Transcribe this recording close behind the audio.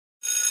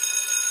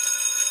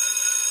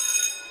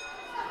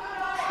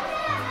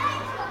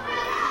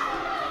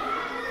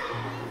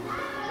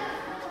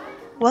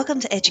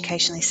Welcome to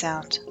Educationally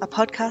Sound, a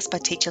podcast by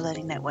Teacher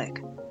Learning Network.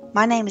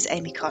 My name is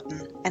Amy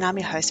Cotton, and I'm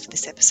your host for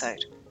this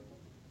episode.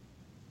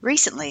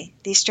 Recently,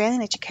 the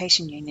Australian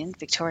Education Union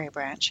Victoria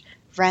branch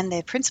ran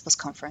their Principals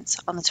Conference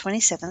on the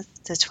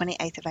 27th to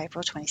 28th of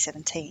April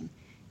 2017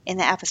 in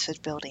the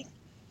Abbotsford building.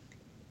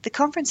 The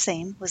conference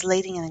theme was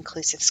Leading an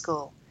Inclusive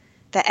School.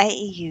 The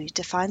AEU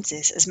defines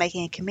this as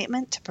making a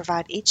commitment to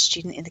provide each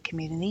student in the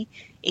community,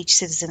 each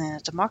citizen in a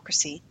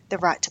democracy, the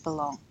right to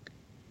belong.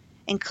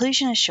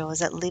 Inclusion assures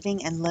that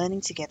living and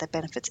learning together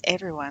benefits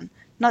everyone,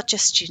 not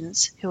just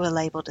students who are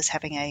labelled as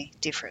having a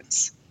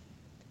difference.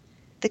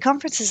 The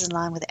conference is in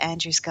line with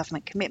Andrew's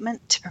government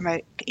commitment to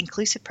promote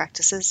inclusive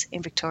practices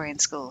in Victorian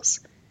schools.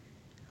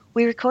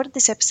 We recorded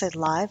this episode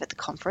live at the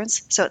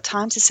conference, so at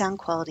times the sound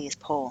quality is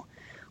poor.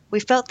 We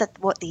felt that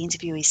what the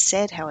interviewees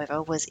said,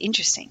 however, was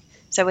interesting,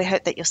 so we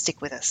hope that you'll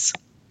stick with us.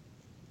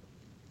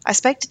 I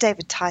spoke to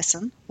David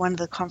Tyson, one of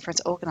the conference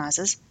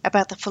organisers,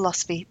 about the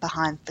philosophy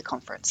behind the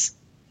conference.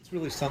 It's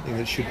really something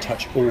that should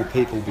touch all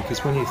people,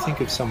 because when you think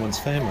of someone's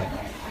family,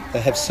 they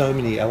have so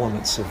many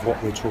elements of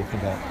what we're talking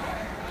about.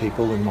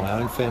 People in my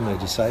own family are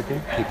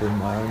disabled, people in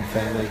my own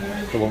family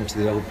belong to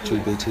the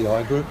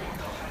LGBTI group,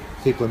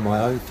 people in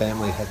my own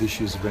family have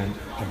issues around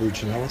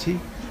Aboriginality.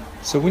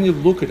 So when you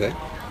look at it,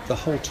 the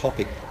whole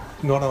topic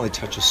not only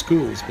touches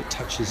schools, but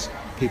touches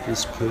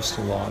people's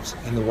personal lives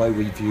and the way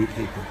we view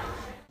people.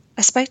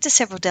 I spoke to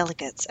several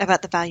delegates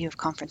about the value of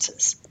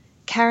conferences.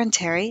 Karen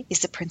Terry is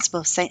the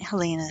principal of St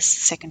Helena's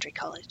Secondary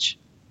College.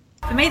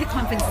 For me, the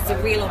conference is a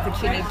real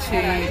opportunity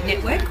to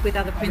network with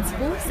other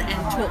principals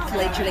and talk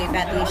collegially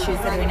about the issues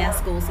that are in our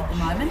schools at the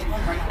moment.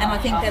 And I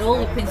think that all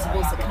the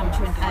principals that come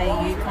to an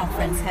AEU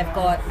conference have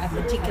got a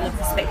particular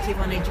perspective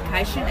on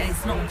education, and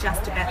it's not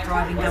just about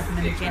driving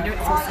government agenda,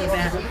 it's also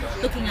about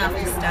looking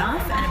after staff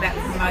and about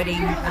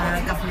promoting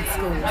government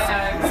schools.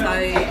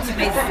 So to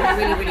me, it's a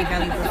really, really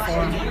valuable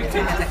forum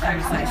to have that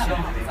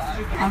conversation.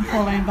 I'm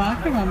Pauline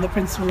Barker, I'm the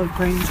principal of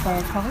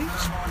Greensborough College.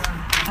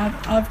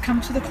 I've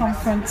come to the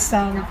conference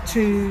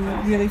to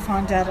really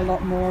find out a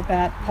lot more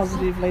about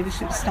positive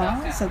leadership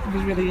styles. It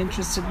really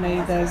interested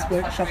me, those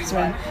workshops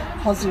around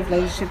positive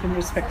leadership and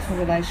respectful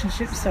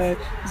relationships, so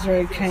I was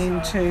very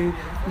keen to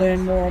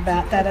learn more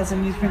about that. As a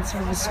new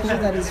principal of a school,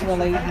 that is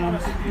really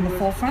in the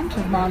forefront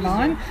of my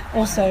mind.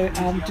 Also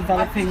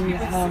developing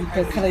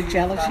the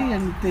collegiality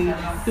and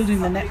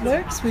building the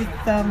networks with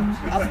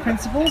other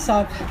principals.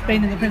 I've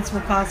been in the principal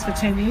class for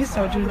 10 years,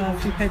 so I do know a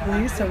few people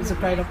here, so it was a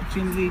great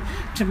opportunity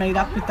to meet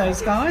up with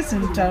those guys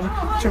and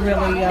to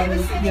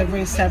really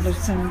re-establish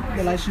some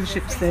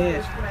relationships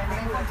there.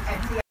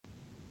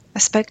 I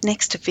spoke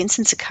next to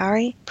Vincent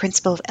Zakari,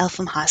 principal of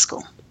Eltham High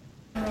School.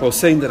 Well,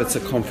 seeing that it's a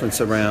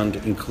conference around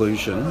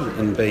inclusion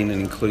and being an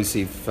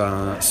inclusive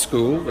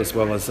school as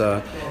well as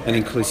an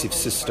inclusive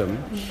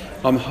system,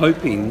 I'm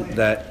hoping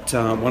that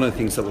one of the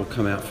things that will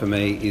come out for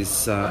me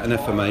is an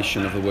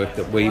affirmation of the work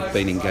that we've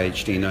been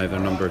engaged in over a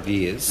number of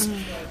years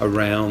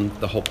around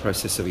the whole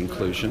process of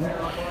inclusion.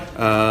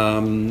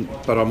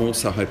 But I'm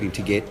also hoping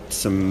to get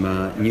some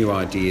new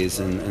ideas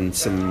and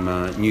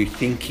some new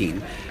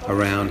thinking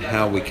around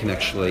how we can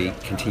actually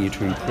continue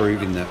to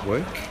improve in that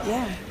work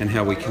and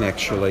how we can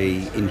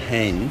actually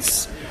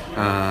enhance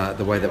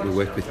the way that we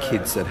work with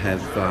kids that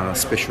have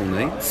special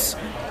needs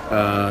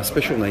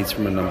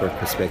from a number of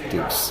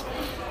perspectives.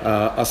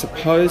 I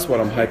suppose what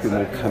I'm hoping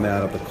will come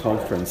out of the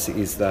conference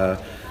is the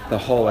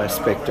whole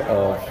aspect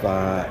of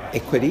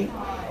equity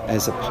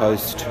as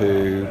opposed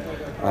to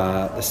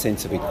the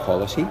sense of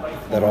equality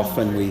that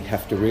often we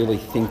have to really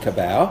think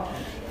about,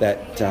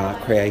 that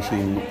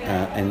creating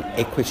an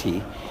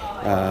equity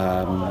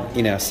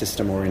in our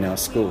system or in our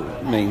school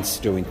means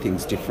doing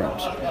things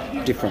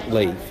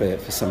differently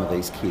for some of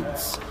these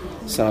kids.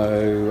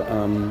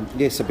 So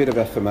yes, a bit of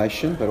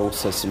affirmation, but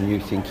also some new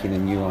thinking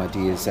and new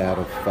ideas out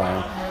of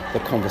the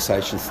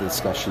conversations, the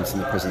discussions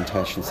and the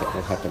presentations that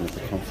will happen at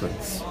the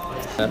conference.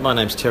 My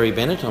name's Terry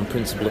Bennett. I'm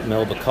principal at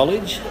Melba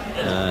College.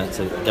 It's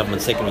a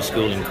government secondary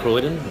school in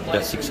Croydon,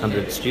 about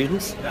 600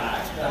 students.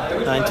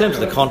 In terms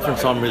of the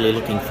conference, I'm really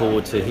looking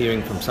forward to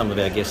hearing from some of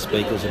our guest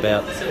speakers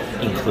about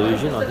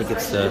inclusion. I think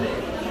it's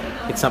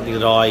something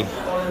that I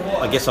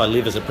guess I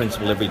live as a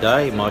principal every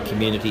day. My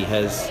community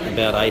has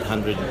about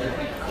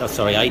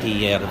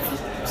 80 out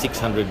of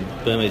 600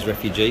 Burmese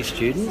refugee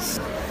students,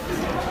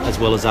 as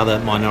well as other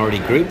minority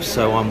groups.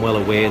 So I'm well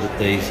aware that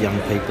these young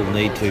people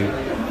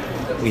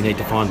we need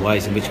to find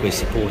ways in which we're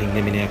supporting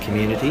them in our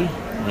community,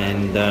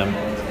 and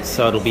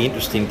so it'll be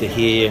interesting to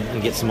hear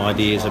and get some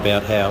ideas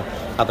about how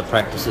other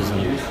practices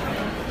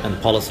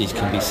and policies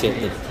can be set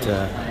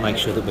that make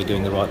sure that we're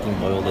doing the right thing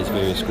by all these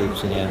various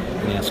groups in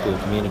our school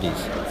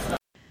communities.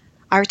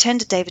 I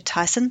returned to David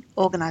Tyson,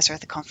 organiser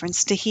of the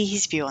conference, to hear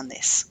his view on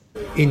this.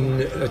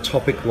 In a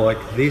topic like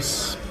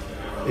this,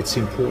 it's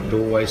important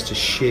always to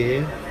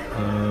share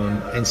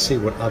and see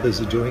what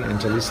others are doing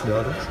and to listen to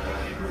others.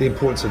 The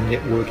importance of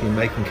networking,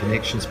 making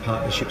connections,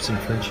 partnerships and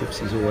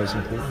friendships is always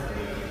important.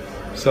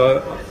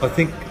 So I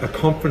think a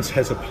conference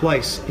has a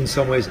place in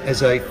some ways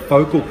as a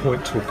focal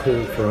point to a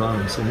call for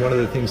arms. And one of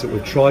the things that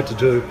we've tried to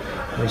do,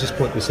 and I'll just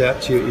point this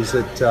out to you, is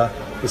that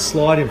the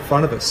slide in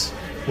front of us,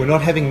 we're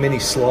not having many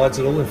slides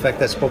at all. In fact,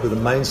 that's probably the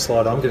main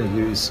slide I'm going to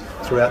use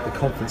throughout the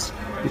conference,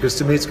 because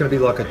to me it's going to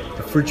be like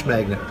a fridge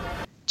magnet.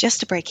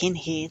 Just to break in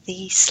here,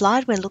 the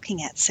slide we're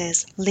looking at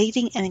says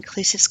leading an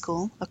inclusive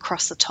school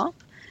across the top.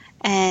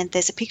 And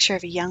there's a picture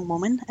of a young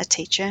woman, a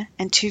teacher,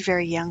 and two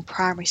very young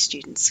primary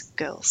students,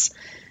 girls.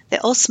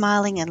 They're all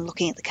smiling and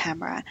looking at the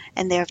camera,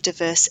 and they're of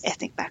diverse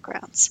ethnic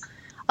backgrounds.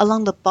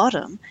 Along the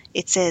bottom,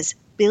 it says,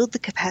 build the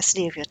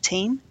capacity of your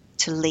team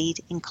to lead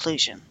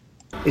inclusion.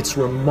 It's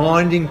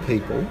reminding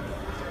people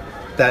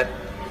that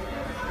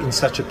in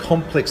such a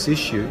complex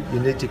issue, you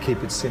need to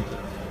keep it simple.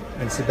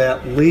 And it's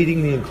about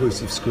leading the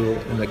inclusive school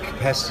and the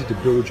capacity to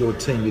build your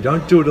team. You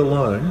don't do it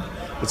alone.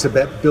 It's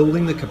about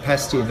building the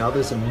capacity in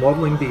others and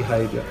modelling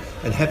behaviour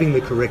and having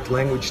the correct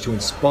language to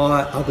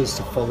inspire others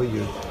to follow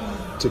you,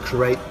 to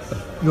create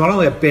not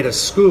only a better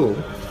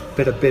school,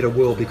 but a better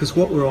world. Because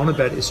what we're on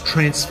about is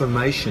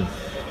transformation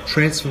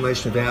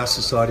of our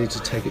society to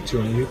take it to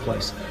a new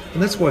place.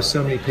 And that's why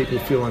so many people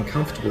feel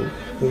uncomfortable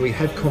when we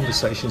have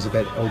conversations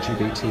about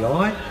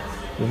LGBTI,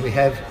 when we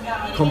have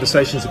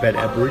conversations about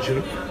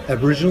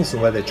Aboriginals, the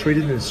way they're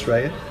treated in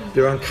Australia.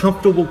 They're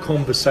uncomfortable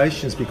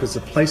conversations because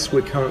the place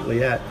we're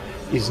currently at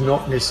is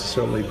not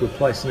necessarily a good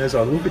place. And as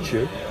I look at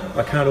you,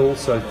 I can't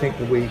also think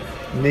that we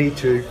need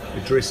to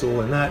address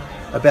all in that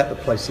about the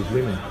place of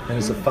women. And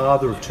as a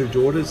father of two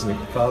daughters and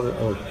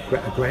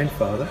a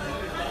grandfather,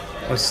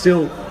 I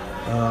still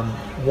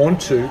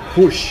want to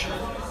push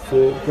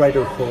for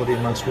greater equality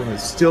amongst women.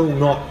 It's still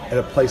not at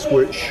a place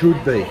where it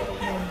should be.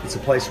 It's a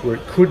place where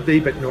it could be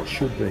but not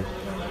should be.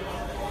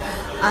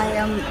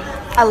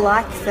 I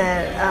like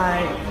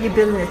that you're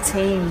building a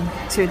team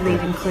to lead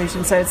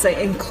inclusion, so it's an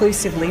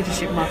inclusive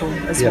leadership model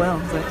as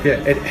well. Yeah,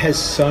 it has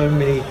so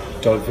many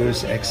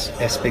diverse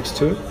aspects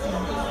to it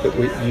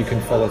that you can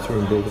follow through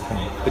and build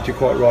upon. But you're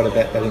quite right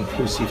about that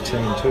inclusive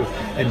team too,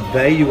 and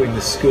valuing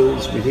the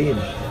skills within.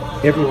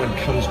 Everyone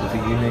comes with a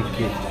unique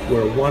gift.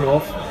 We're a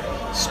one-off,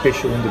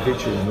 special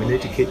individual, and we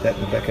need to keep that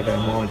in the back of our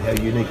mind, how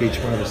unique each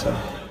one of us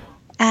are.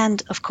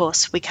 And, of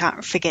course, we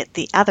can't forget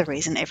the other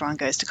reason everyone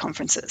goes to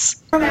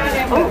conferences.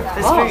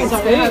 Thank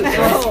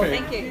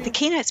you. The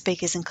keynote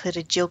speakers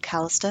included Jill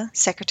Callister,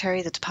 Secretary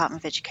of the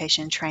Department of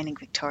Education and Training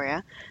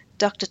Victoria,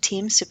 Dr.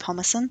 Tim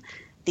Soutphommasane,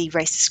 the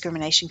Race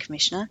Discrimination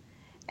Commissioner,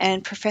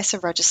 and Professor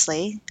Roger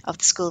Slee of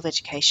the School of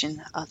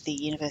Education of the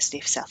University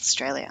of South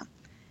Australia.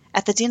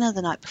 At the dinner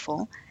the night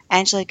before,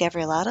 Angela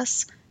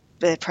Gavriladis,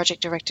 the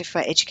Project Director for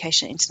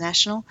Education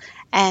International,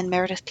 and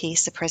Meredith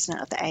Pearce, the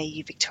President of the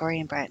AAU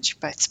Victorian branch,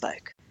 both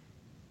spoke.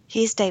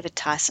 Here's David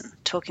Tyson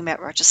talking about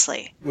Roger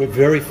Slee. We're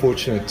very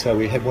fortunate.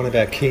 We had one of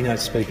our keynote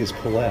speakers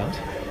pull out,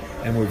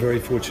 and we're very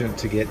fortunate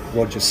to get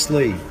Roger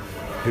Slee,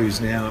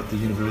 who's now at the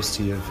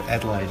University of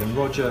Adelaide. And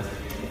Roger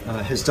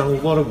has done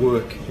a lot of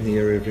work in the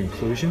area of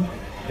inclusion,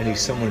 and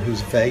he's someone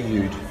who's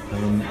valued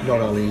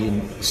not only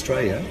in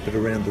Australia but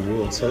around the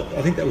world. So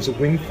I think that was a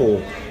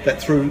windfall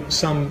that through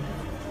some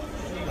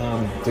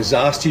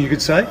disaster, you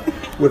could say,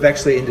 we've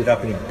actually ended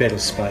up in a better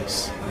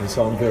space. And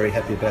so I'm very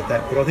happy about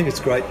that. But I think it's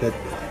great that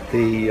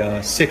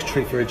the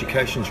Secretary for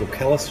Education, Jill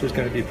Callister, is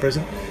going to be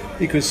present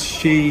because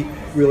she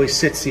really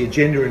sets the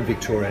agenda in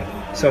Victoria.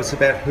 So it's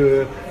about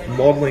her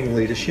modelling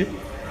leadership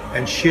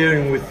and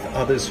sharing with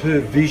others her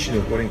vision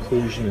of what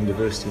inclusion and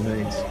diversity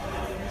means.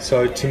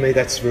 So to me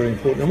that's very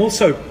important. I'm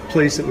also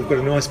pleased that we've got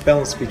a nice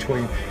balance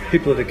between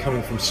people that are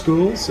coming from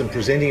schools and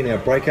presenting in our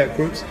breakout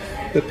groups,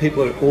 but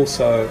people that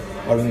also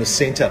are in the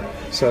centre.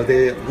 So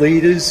they're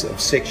leaders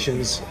of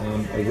sections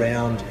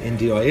around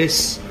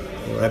NDIS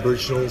or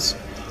Aboriginals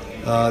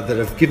that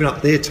have given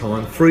up their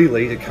time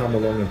freely to come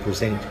along and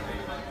present.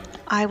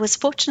 I was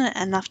fortunate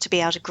enough to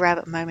be able to grab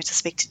a moment to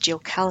speak to Jill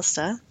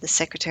Callister, the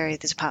Secretary of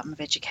the Department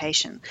of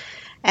Education,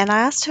 and I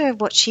asked her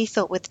what she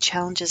thought were the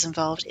challenges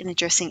involved in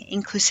addressing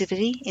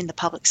inclusivity in the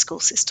public school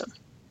system.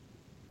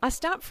 I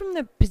start from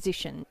the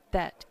position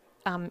that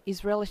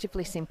is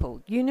relatively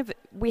simple.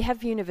 We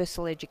have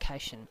universal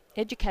education.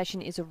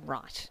 Education is a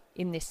right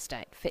in this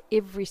state for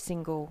every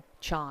single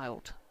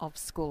child of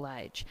school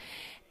age.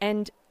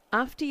 And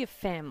after your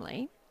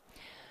family,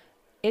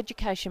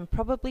 education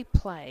probably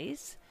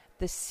plays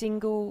the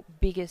single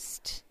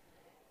biggest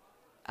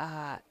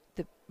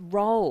the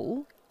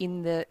role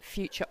in the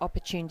future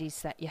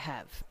opportunities that you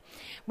have.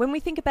 When we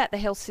think about the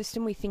health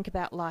system, we think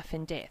about life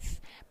and death,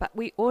 but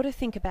we ought to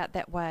think about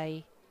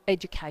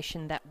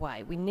education that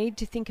way. We need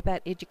to think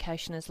about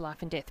education as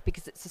life and death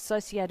because it's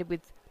associated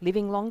with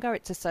living longer,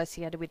 it's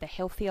associated with a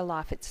healthier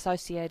life, it's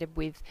associated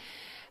with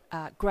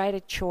greater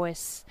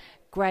choice,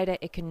 greater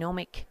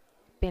economic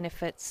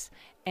benefits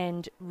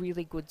and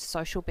really good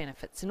social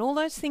benefits. And all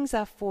those things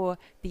are for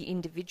the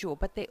individual,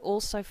 but they're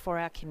also for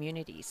our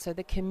community. So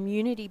the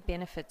community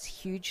benefits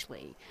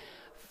hugely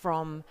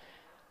from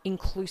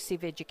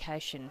inclusive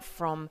education,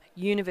 from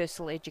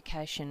universal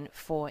education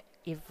for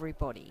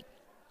everybody.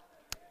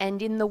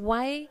 And in the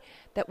way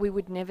that we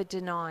would never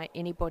deny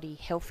anybody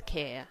health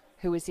care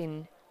who is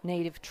in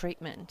need of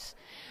treatment,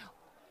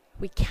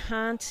 we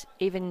can't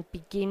even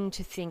begin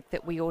to think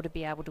that we ought to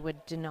be able to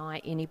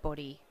deny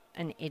anybody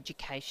an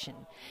education.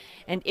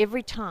 And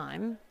every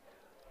time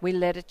we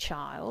let a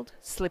child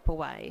slip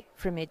away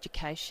from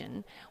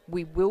education,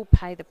 we will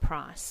pay the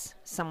price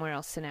somewhere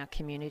else in our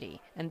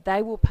community, and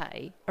they will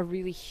pay a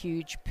really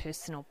huge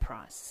personal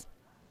price.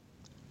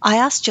 I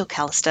asked Jill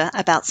Callister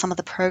about some of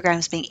the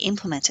programs being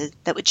implemented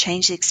that would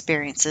change the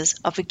experiences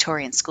of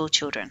Victorian school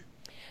children.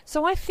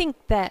 So I think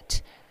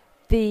that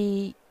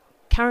the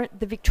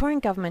Victorian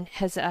government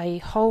has a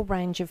whole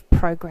range of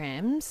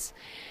programs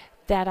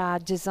that are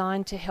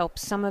designed to help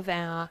some of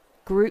our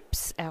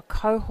groups, our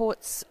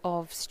cohorts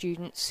of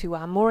students who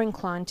are more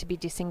inclined to be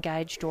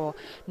disengaged or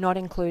not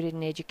included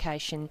in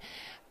education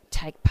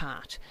take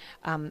part.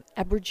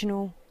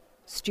 Aboriginal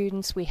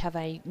students, we have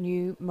a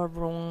new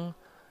Marung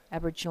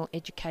Aboriginal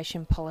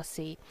education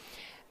policy.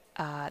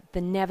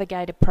 The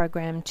Navigator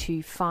program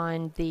to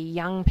find the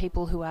young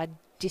people who are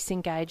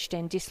disengaged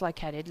and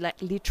dislocated,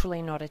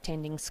 literally not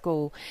attending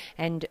school,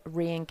 and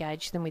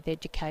re-engage them with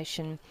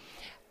education.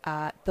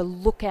 The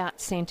lookout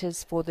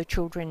centres for the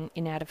children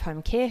in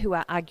out-of-home care, who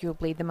are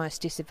arguably the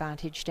most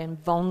disadvantaged and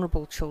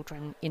vulnerable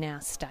children in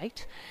our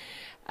state.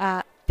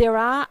 There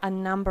are a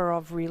number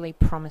of really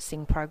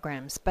promising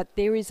programs, but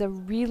there is a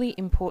really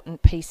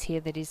important piece here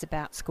that is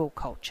about school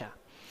culture.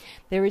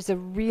 There is a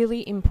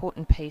really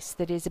important piece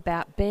that is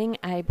about being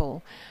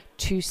able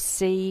to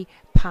see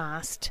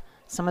past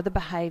some of the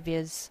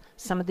behaviours,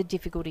 some of the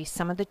difficulties,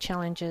 some of the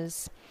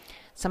challenges,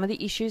 some of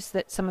the issues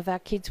that some of our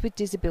kids with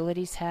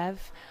disabilities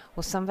have,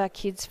 or some of our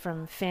kids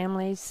from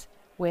families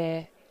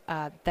where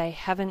they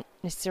haven't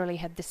necessarily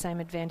had the same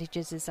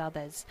advantages as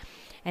others,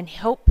 and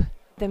help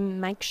them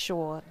make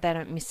sure they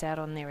don't miss out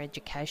on their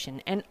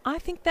education. And I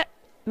think that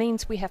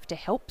means we have to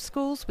help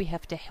schools, we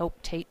have to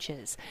help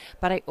teachers,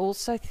 but I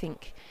also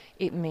think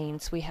it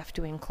means we have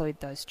to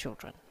include those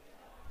children.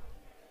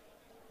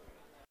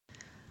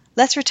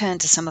 Let's return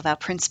to some of our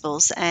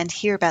principals and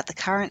hear about the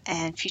current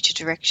and future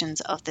directions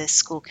of their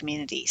school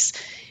communities.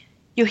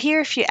 You'll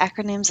hear a few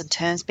acronyms and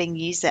terms being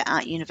used that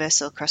aren't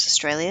universal across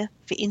Australia.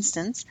 For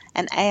instance,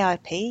 an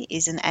AIP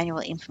is an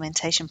annual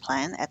implementation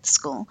plan at the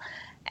school,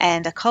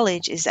 and a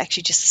college is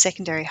actually just a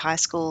secondary high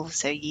school,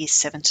 so years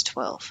 7 to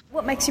 12.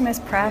 What makes you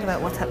most proud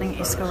about what's happening at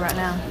your school right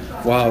now?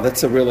 Wow,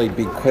 that's a really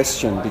big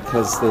question,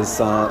 because there's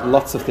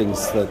lots of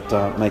things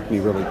that make me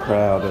really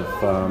proud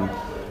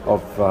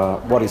of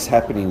what is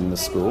happening in the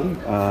school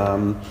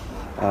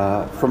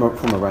from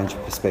a range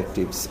of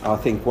perspectives. I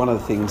think one of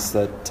the things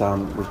that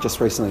we've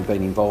just recently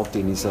been involved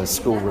in is a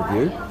school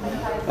review,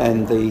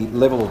 and the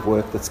level of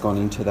work that's gone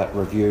into that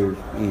review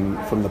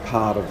from the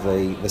part of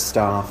the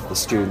staff, the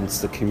students,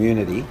 the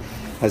community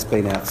has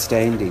been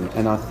outstanding.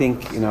 And I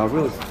think, I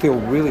really feel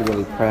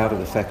really proud of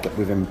the fact that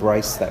we've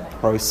embraced that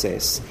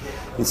process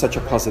in such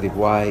a positive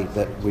way,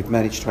 that we've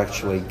managed to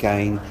actually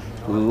gain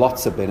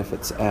lots of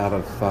benefits out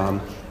of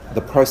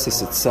the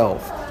process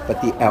itself,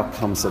 but the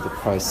outcomes of the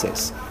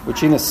process,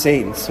 which in a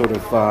sense sort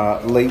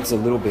of leads a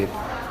little bit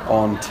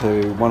on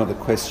to one of the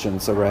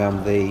questions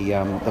around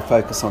the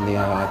focus on the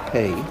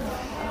AIP.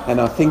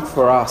 And I think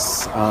for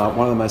us,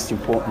 one of the most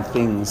important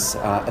things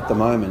at the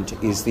moment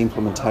is the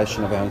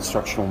implementation of our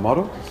instructional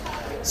model.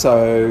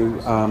 So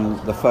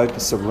the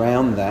focus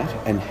around that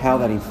and how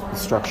that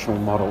instructional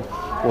model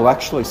will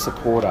actually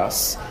support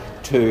us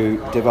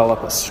to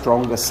develop a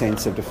stronger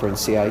sense of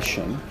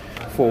differentiation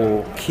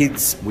for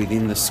kids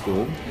within the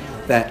school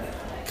that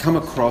come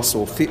across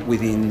or fit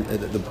within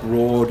the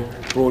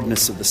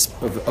broadness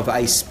of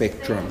a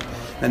spectrum,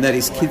 and that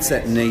is kids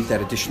that need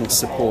that additional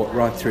support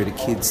right through to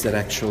kids that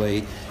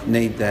actually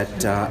need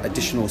that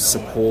additional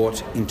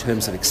support in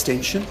terms of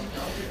extension.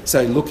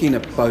 So looking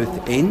at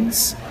both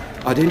ends,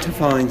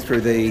 identifying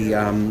through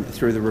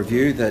the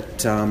review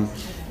that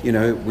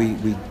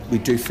we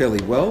do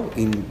fairly well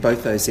in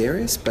both those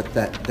areas, but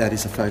that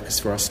is a focus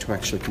for us to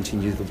actually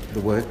continue the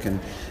work and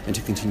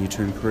to continue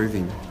to improve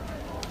in.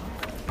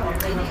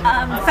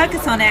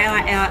 Focus on our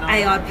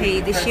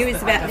AIP this year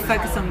is about the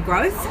focus on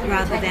growth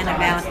rather than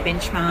about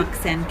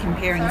benchmarks and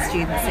comparing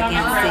students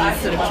against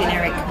these sort of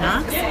generic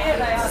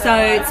marks. So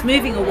it's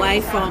moving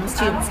away from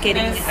students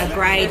getting a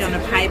grade on a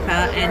paper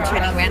and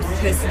turning around to the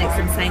person next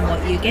to them saying what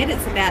you get.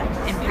 It's about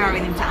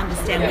empowering them to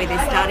understand where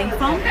they're starting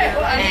from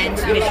and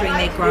measuring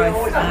their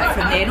growth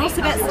from there, and also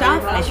about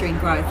staff measuring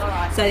growth.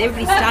 So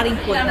everybody's starting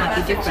point might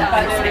be different,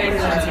 but it's about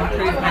everyone's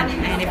improvement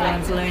and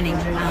everyone's learning.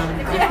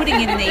 And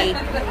putting in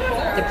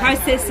the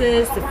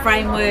processes, the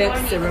frameworks,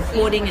 the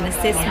reporting and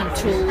assessment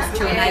tools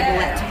to enable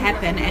that to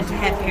happen, and to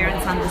have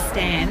parents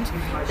understand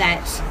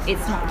that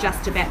it's not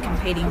just about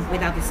competing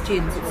with other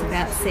students, it's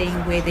about seeing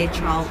where their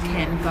child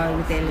can go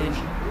with their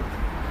learning.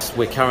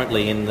 We're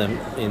currently in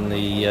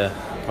the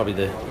probably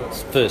the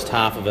first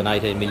half of an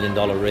 $18 million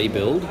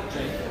rebuild,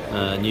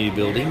 new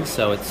building,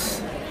 so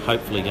it's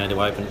hopefully going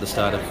to open at the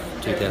start of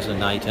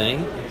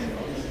 2018.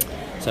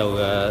 So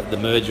the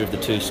merger of the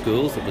two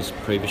schools, that was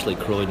previously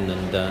Croydon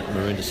and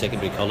Maroondah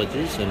Secondary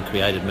Colleges, and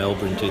created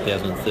Melba in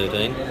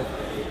 2013.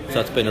 So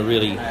it's been a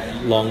really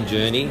long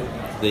journey.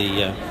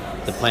 The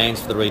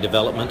plans for the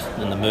redevelopment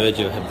and the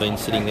merger have been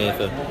sitting there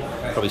for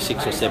probably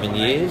 6 or 7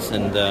 years,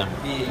 and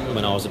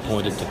when I was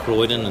appointed to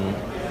Croydon and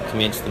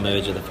commenced the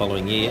merger the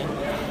following year.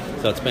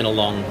 So it's been a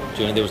long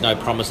journey. There was no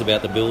promise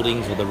about the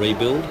buildings or the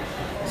rebuild,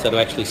 so to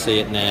actually see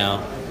it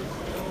now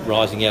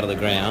rising out of the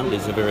ground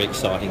is a very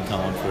exciting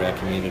time for our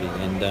community.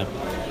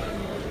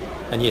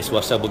 And yes,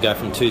 so we'll go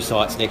from 2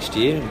 sites next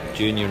year,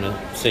 junior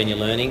and senior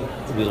learning.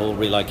 We'll all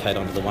relocate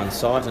onto the one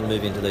site and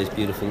move into these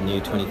beautiful new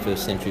 21st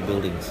century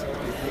buildings.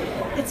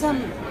 It's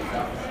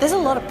there's a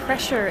lot of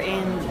pressure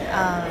in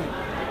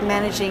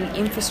managing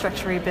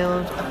infrastructure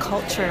rebuild, a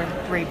culture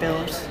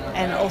rebuild,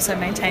 and also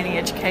maintaining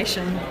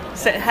education.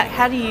 So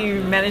how do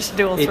you manage to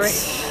do all three?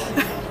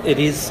 It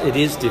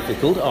is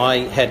difficult.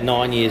 I had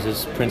 9 years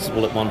as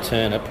principal at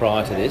Montana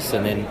prior to this,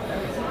 and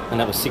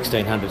that was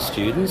 1,600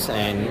 students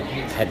and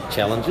had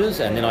challenges.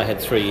 And then I had a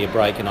 3-year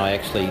break, and I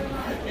actually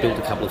built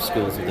a couple of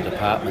schools with the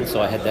department,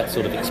 so I had that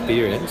sort of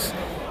experience.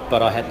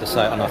 But I had to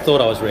say, and I thought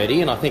I was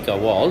ready, and I think I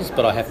was,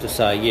 but I have to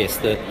say, yes,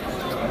 the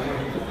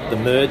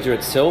merger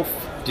itself,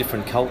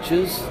 different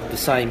cultures. The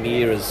same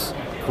year as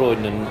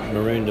Croydon and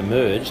Maroondah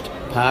merged,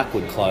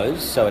 Parkwood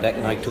closed, so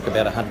it took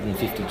about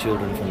 150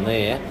 children from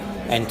there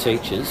and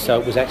teachers. So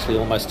it was actually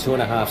almost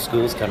 2.5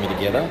 schools coming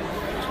together.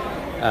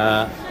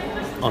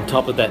 On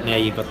top of that, now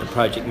you've got the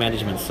project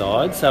management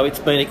side. So it's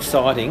been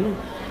exciting,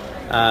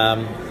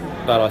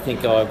 but I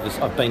think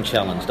I've been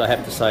challenged. I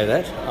have to say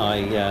that.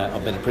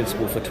 I've been a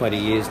principal for 20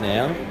 years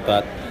now,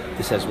 but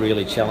this has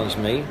really challenged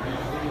me.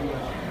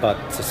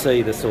 But to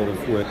see the sort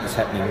of work that's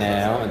happening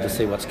now and to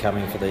see what's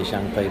coming for these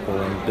young people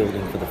and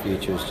building for the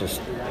future is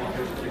just,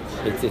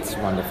 it's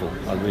wonderful.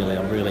 I'm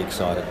really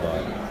excited by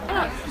it.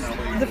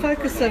 The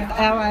focus of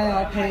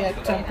our AIP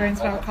at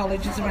Greensborough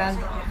College is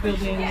around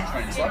building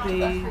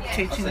the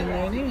teaching and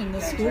learning in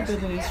the school,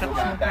 building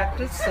instructional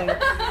practice. So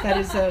that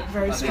is a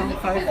very strong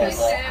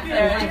focus. We've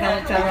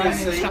developed our own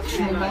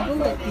instructional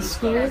model at the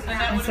school,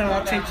 and so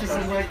our teachers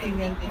are working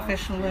in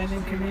professional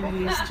learning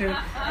communities to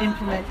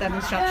implement that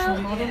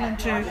instructional model and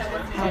to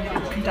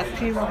conduct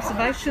peer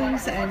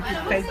observations and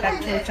give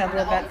feedback to each other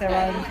about their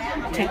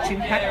own teaching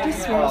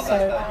practice. We're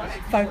also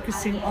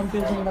focusing on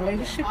building the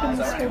leadership in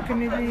the school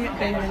community.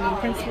 Being a new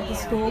principal of the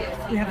school,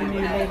 we have a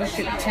new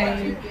leadership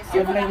team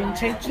of leading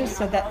teachers,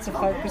 so that's a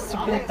focus to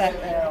build that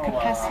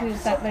capacity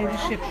of that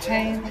leadership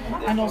team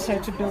and also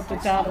to build the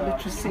data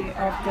literacy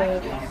of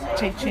the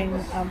teaching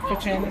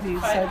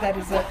fraternities. So that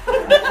is a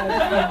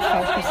huge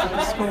focus of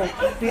the school.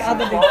 The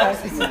other big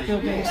focus is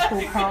building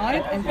school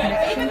pride and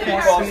connection for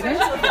our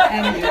students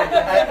and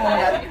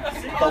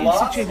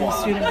instituting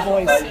student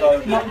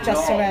voice, not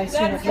just around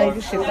student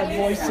leadership but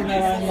voice in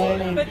their own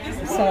learning.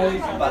 So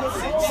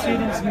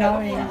students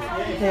knowing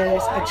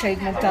their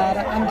achievement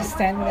data,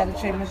 understanding that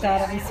achievement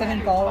data and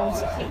setting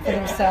goals for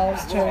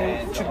themselves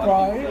to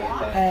grow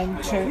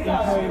and to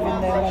improve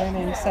in their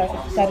learning. So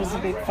that is a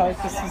big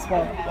focus as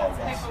well.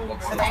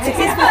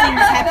 Successful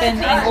things happen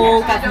in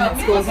all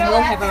government schools and we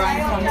all have our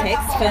own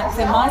context.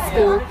 For my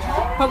school,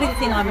 probably the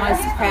thing I'm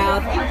most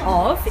proud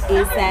of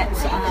is that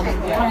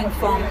coming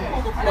from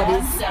what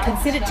is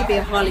considered to be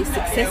a highly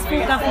successful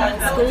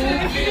government school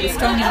with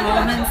strong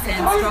enrolments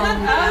and strong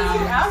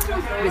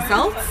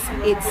results,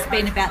 it's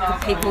been about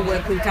the people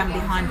work we've done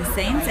behind the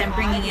scenes and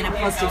bringing in a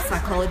positive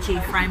psychology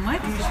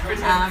framework,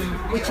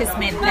 which has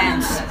meant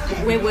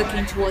that we're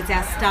working towards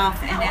our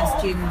staff and our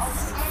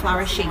students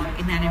flourishing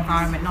in that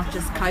environment, not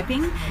just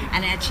coping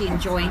and actually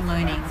enjoying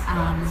learning.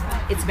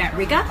 It's about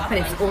rigour, but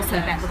it's also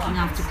about looking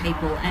after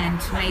people, and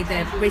to me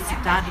the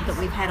recent data that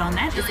we've had on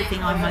that is the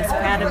thing I'm most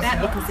proud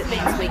about, because it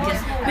means we can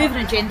move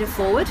an agenda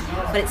forward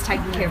but it's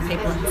taking care of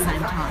people at the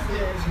same time.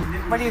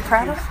 What are you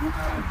proud of?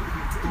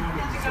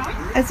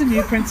 As a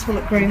new principal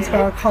at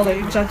Greensborough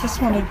College, I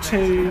just wanted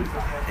to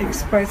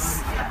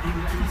express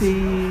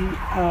the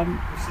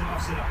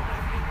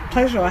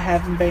pleasure I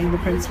have in being the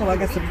principal, I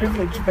guess the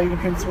privilege of being a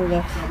principal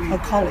of a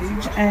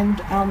college, and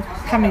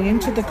coming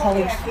into the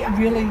college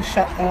really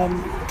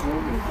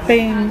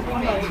being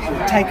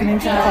taken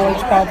into the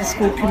college by the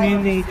school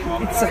community.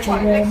 It's such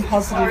a warm,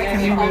 positive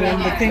community,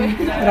 and the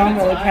thing that I'm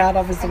really proud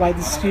of is the way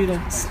the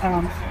students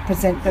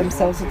present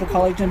themselves at the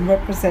college and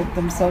represent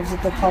themselves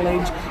at the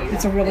college.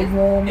 It's a really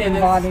warm,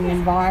 inviting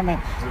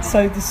environment.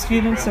 So the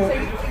students who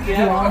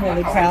I'm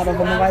really proud of,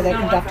 and the way they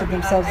conducted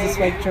themselves this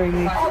week during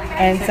the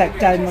Anzac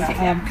Day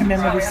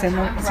commemorative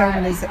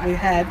ceremonies that we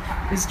had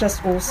is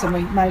just awesome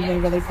and made me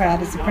really proud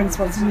as a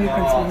principal, as a new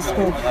principal of the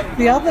school.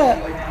 The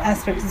other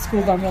aspect of the school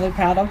that I'm really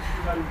proud of,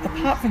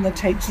 apart from the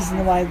teachers and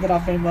the way that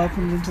I've been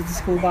welcomed into the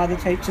school by the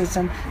teachers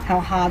and how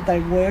hard they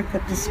work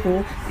at the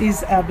school,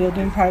 is our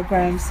building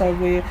program. So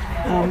we're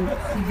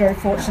very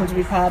fortunate to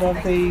be part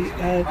of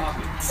the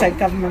state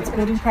government's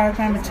building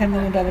program, a $10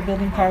 million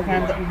building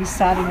program that will be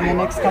starting in the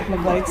next couple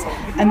of weeks,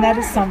 and that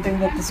is something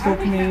that the school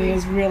community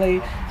is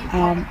really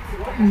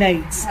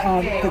needs.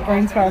 The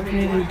Greensboro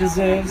community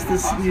deserves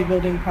this new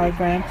building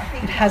program.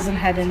 It hasn't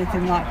had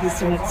anything like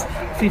this in its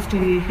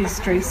 50-year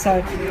history,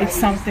 so it's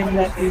something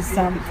that is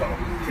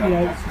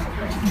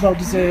well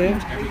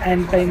deserved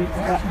and been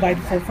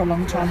waited for a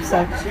long time.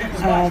 So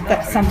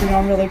that's something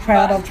I'm really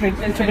proud of to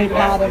be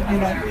part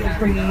of,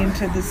 bringing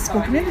into the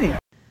school community.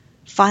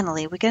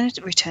 Finally, we're going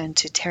to return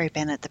to Terry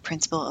Bennett, the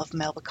principal of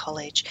Melba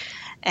College,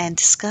 and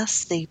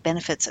discuss the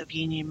benefits of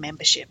union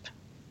membership.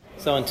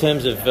 So in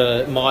terms of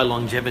my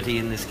longevity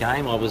in this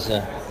game, I was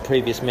a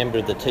previous member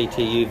of the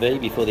TTUV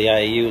before the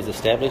AAU was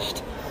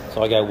established.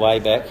 So I go way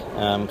back,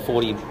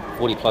 40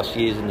 plus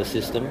years in the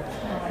system.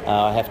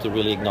 I have to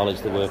really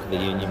acknowledge the work of the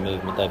union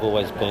movement. They've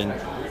always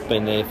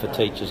been there for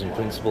teachers and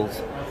principals.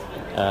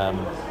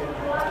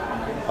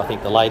 I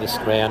think the latest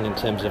round in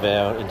terms of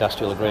our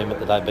industrial agreement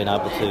that they've been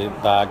able to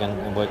bargain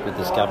and work with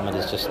this government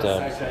has just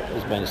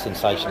has been a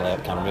sensational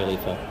outcome really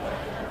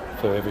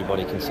for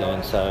everybody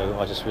concerned. So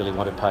I just really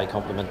want to pay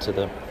compliment to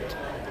the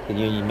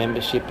union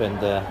membership and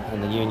the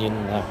union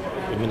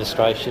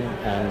administration,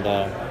 and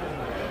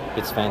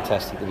it's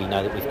fantastic that we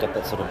know that we've got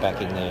that sort of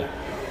backing there.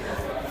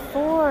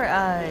 For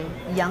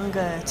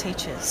younger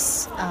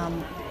teachers,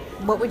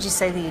 what would you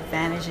say the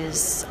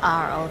advantages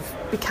are of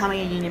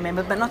becoming a union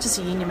member, but not just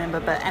a union member,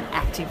 but an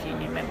active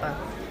union member?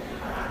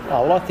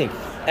 Oh, well, I think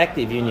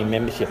active union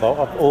membership,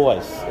 I've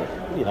always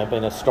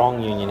been a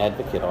strong union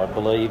advocate. I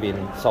believe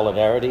in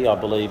solidarity. I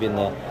believe in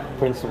the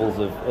principles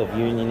of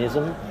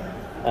unionism.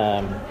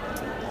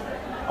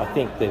 I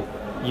think the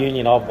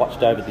union I've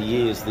watched over the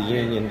years, the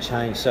union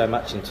changed so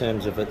much in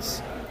terms of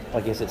its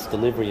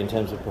delivery, in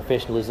terms of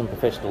professionalism,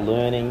 professional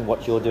learning,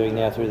 what you're doing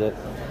now through the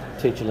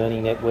Teacher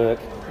Learning Network.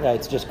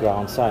 It's just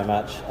grown so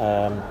much.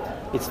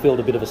 It's filled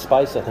a bit of a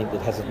space, I think,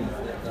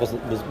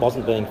 that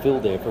wasn't being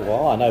filled there for a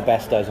while. I know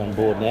Basto's on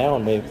board now,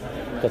 and we've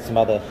got some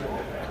other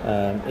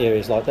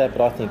areas like that,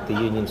 but I think the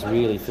union's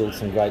really filled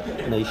some great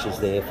niches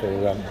there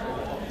for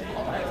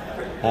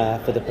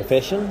the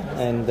profession.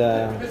 And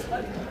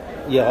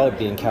I'd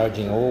be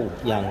encouraging all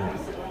young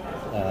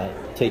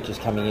teachers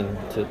coming in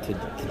to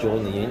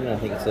join the union. I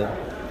think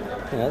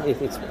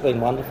it's been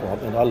wonderful. I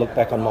mean, I look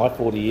back on my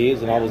 40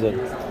 years, and I was a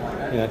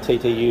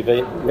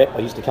TTUV rep. I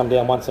used to come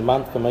down once a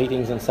month for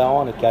meetings and so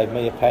on. It gave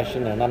me a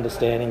passion and an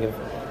understanding of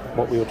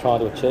what we were trying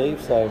to achieve.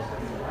 So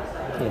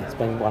it's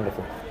been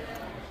wonderful.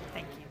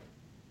 Thank you.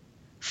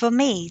 For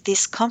me,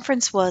 this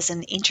conference was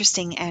an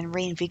interesting and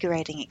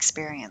reinvigorating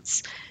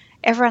experience.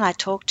 Everyone I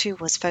talked to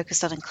was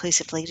focused on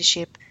inclusive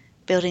leadership,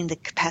 building the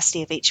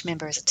capacity of each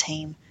member as a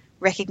team,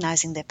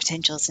 recognising their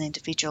potential as an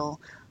individual,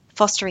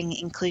 fostering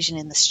inclusion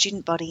in the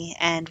student body,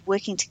 and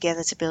working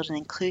together to build an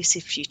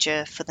inclusive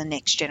future for the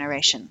next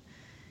generation.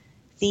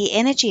 The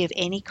energy of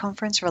any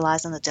conference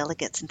relies on the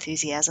delegates'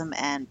 enthusiasm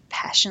and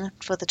passion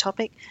for the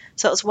topic,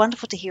 so it was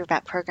wonderful to hear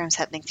about programs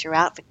happening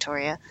throughout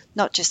Victoria,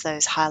 not just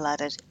those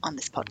highlighted on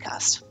this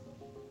podcast.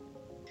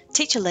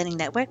 Teacher Learning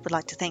Network would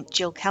like to thank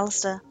Jill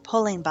Callister,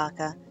 Pauline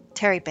Barker,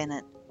 Terry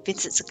Bennett,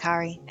 Vincent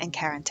Zakari, and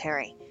Karen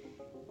Terry.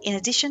 In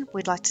addition,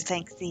 we'd like to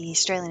thank the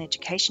Australian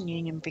Education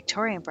Union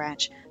Victorian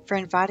branch for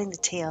inviting the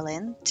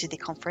TLN to the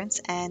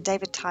conference, and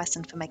David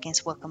Tyson for making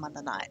us welcome on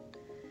the night.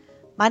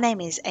 My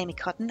name is Amy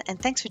Cotton, and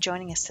thanks for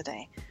joining us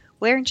today.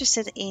 We're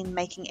interested in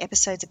making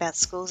episodes about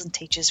schools and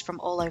teachers from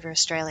all over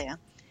Australia.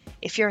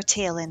 If you're a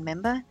TLN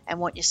member and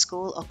want your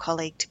school or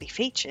colleague to be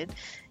featured,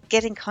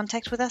 get in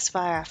contact with us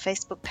via our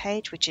Facebook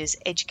page, which is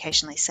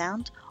Educationally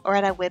Sound, or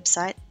at our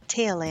website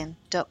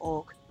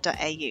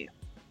tln.org.au.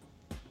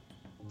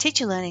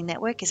 Teacher Learning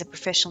Network is a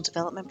professional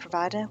development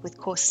provider with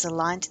courses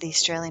aligned to the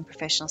Australian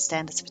Professional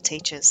Standards for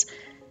Teachers.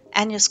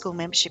 Annual school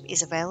membership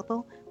is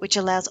available, which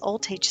allows all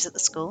teachers at the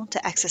school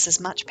to access as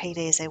much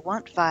PD as they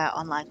want via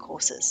online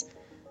courses.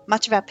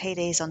 Much of our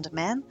PD is on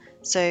demand,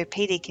 so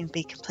PD can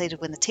be completed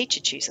when the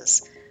teacher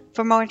chooses.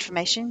 For more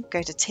information,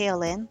 go to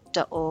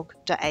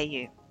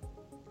tln.org.au.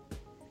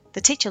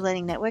 The Teacher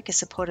Learning Network is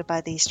supported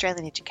by the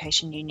Australian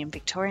Education Union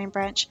Victorian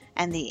branch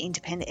and the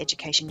Independent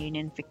Education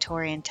Union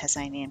Victorian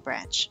Tasmanian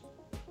branch.